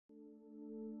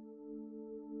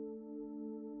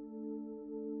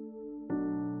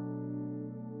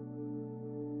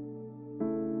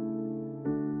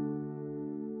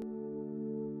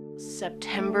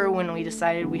September when we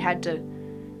decided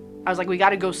I was like, we got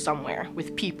to go somewhere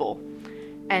with people.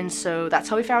 And so that's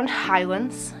how we found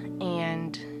Highlands,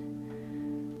 and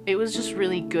it was just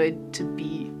really good to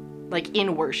be like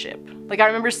in worship. Like I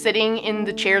remember sitting in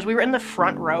the chairs. We were in the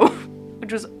front row,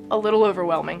 which was a little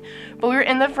overwhelming, but we were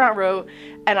in the front row,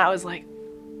 and I was like,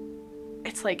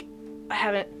 it's like I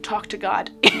haven't talked to God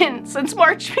since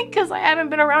March because I haven't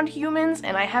been around humans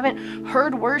and I haven't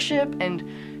heard worship, and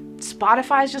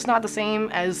Spotify's just not the same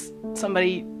as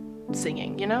somebody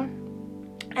singing, you know?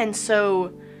 And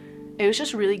so it was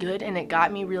just really good, and it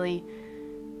got me really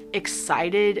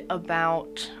excited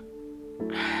about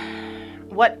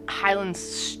what Highlands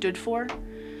stood for,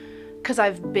 because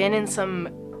I've been in some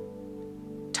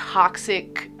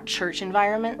toxic church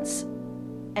environments,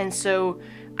 and so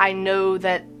I know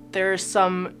that there are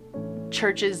some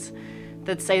churches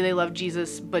that say they love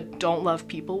Jesus but don't love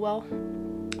people well.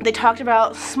 They talked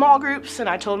about small groups, and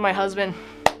I told my husband,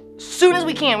 as soon as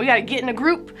we can, we gotta get in a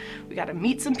group, we gotta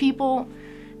meet some people.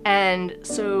 And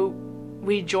so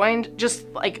we joined just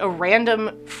like a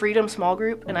random freedom small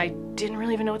group, and I didn't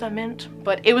really even know what that meant,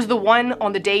 but it was the one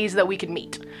on the days that we could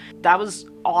meet. That was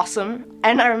awesome.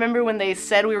 And I remember when they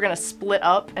said we were gonna split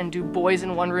up and do boys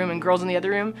in one room and girls in the other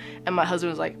room, and my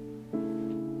husband was like,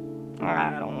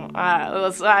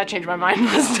 I changed my mind,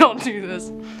 let's don't do this.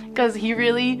 Because he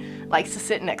really likes to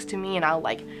sit next to me, and I'll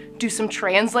like do some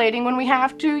translating when we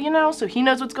have to, you know, so he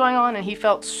knows what's going on, and he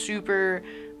felt super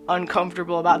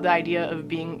uncomfortable about the idea of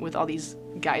being with all these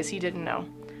guys he didn't know.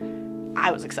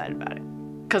 I was excited about it,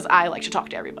 because I like to talk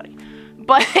to everybody.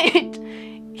 But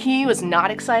he was not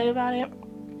excited about it.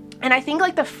 And I think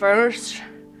like the first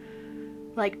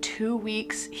like 2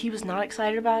 weeks, he was not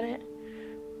excited about it.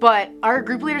 But our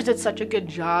group leaders did such a good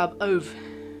job of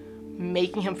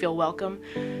making him feel welcome.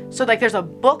 So like there's a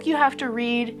book you have to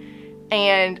read,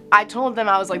 and I told them,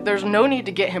 I was like, there's no need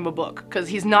to get him a book because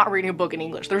he's not reading a book in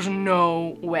English. There's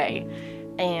no way.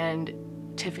 And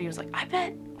Tiffany was like, I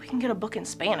bet we can get a book in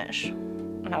Spanish.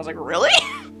 And I was like, really?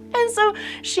 And so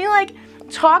she like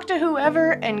talked to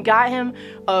whoever and got him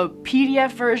a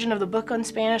PDF version of the book on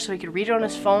Spanish so he could read it on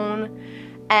his phone.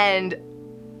 And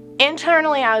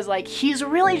internally, I was like, he's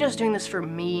really just doing this for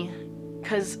me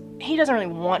because he doesn't really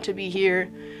want to be here.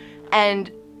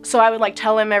 And so I would like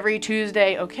tell him every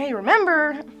Tuesday, okay,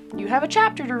 remember, you have a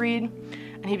chapter to read.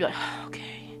 And he'd be like, oh,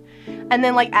 okay. And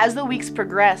then like as the weeks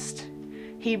progressed,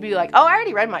 he'd be like, oh, I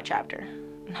already read my chapter.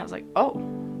 And I was like, oh,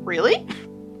 really?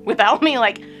 Without me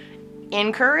like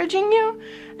encouraging you?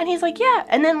 And he's like, yeah.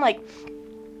 And then like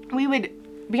we would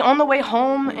be on the way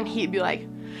home, and he'd be like,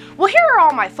 well, here are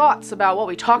all my thoughts about what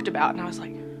we talked about. And I was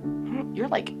like, you're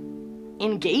like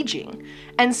engaging.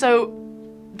 And so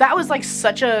that was like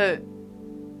such a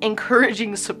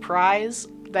encouraging surprise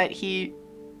that he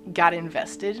got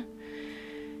invested.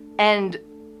 And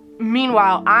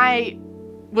meanwhile, I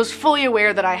was fully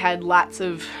aware that I had lots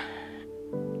of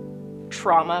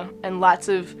trauma and lots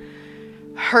of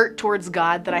hurt towards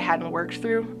God that I hadn't worked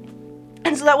through.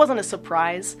 And so that wasn't a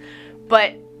surprise,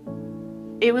 but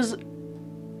it was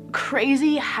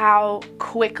crazy how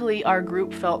quickly our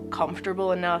group felt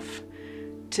comfortable enough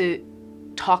to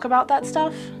talk about that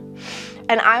stuff.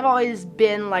 And I've always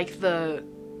been like the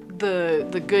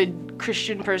good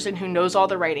Christian person who knows all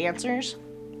the right answers.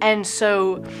 And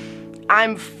so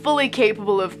I'm fully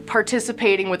capable of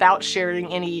participating without sharing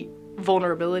any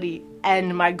vulnerability.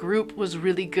 And my group was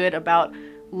really good about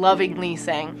lovingly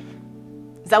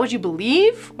saying, is that what you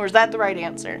believe? Or is that the right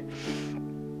answer?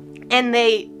 And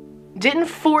they didn't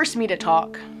force me to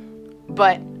talk,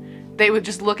 but they would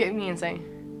just look at me and say,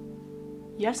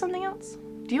 you have something else?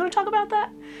 Do you want to talk about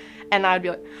that? And I'd be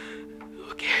like,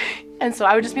 okay. And so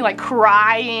I would just be like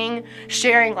crying,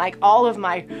 sharing like all of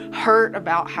my hurt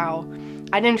about how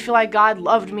I didn't feel like God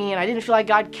loved me and I didn't feel like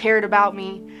God cared about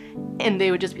me. And they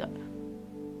would just be like,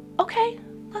 okay,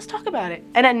 let's talk about it.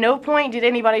 And at no point did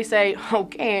anybody say,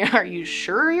 okay, are you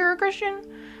sure you're a Christian?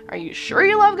 Are you sure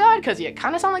you love God? Because you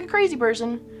kind of sound like a crazy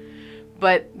person.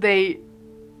 But they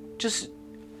just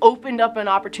opened up an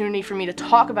opportunity for me to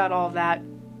talk about all of that.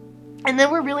 And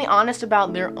then were really honest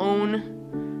about their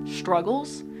own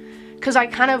struggles. Because I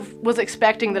kind of was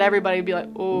expecting that everybody would be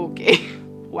like, okay,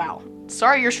 wow,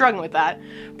 sorry you're struggling with that.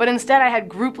 But instead I had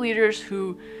group leaders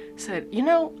who said, you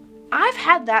know, I've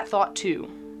had that thought too.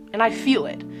 And I feel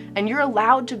it. And you're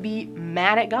allowed to be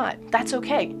mad at God. That's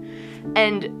okay.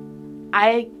 And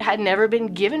I had never been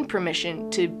given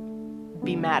permission to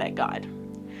be mad at God.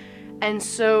 And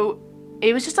so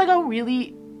it was just like a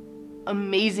really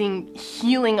amazing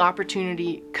healing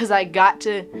opportunity because I got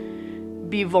to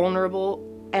be vulnerable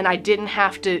and I didn't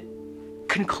have to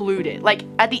concluded. Like,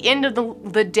 at the end of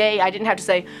the day, I didn't have to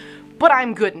say, but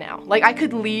I'm good now. Like, I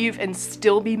could leave and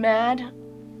still be mad,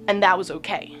 and that was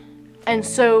okay. And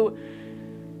so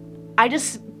I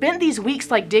just spent these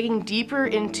weeks like digging deeper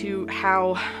into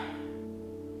how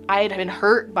I had been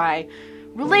hurt by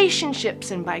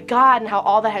relationships and by God, and how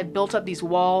all that had built up these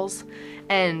walls.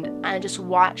 And I just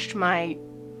watched my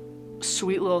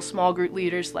sweet little small group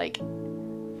leaders like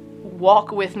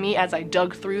walk with me as I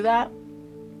dug through that.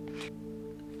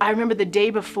 I remember the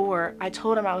day before, I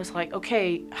told him, I was like,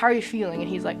 okay, how are you feeling? And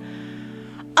he's like,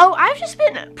 oh, I've just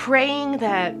been praying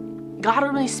that God will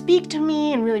really speak to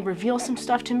me and really reveal some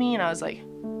stuff to me. And I was like,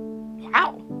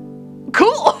 wow,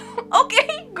 cool.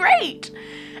 Okay, great.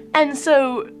 And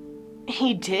so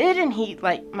he did, and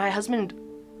my husband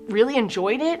really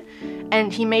enjoyed it,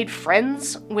 and he made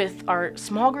friends with our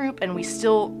small group, and we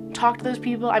still talk to those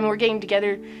people. I mean, we're getting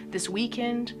together this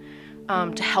weekend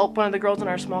to help one of the girls in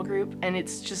our small group, and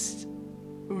it's just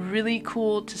really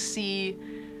cool to see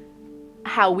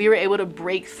how we were able to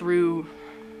break through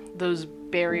those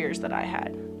barriers that I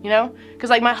had, you know? Because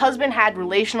like my husband had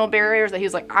relational barriers that he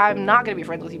was like, I'm not gonna be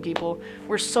friends with you people,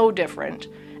 we're so different.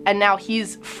 And now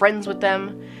he's friends with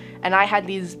them, and I had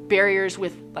these barriers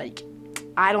with like,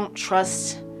 I don't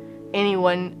trust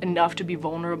anyone enough to be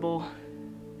vulnerable,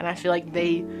 and I feel like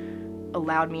they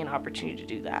allowed me an opportunity to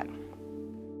do that.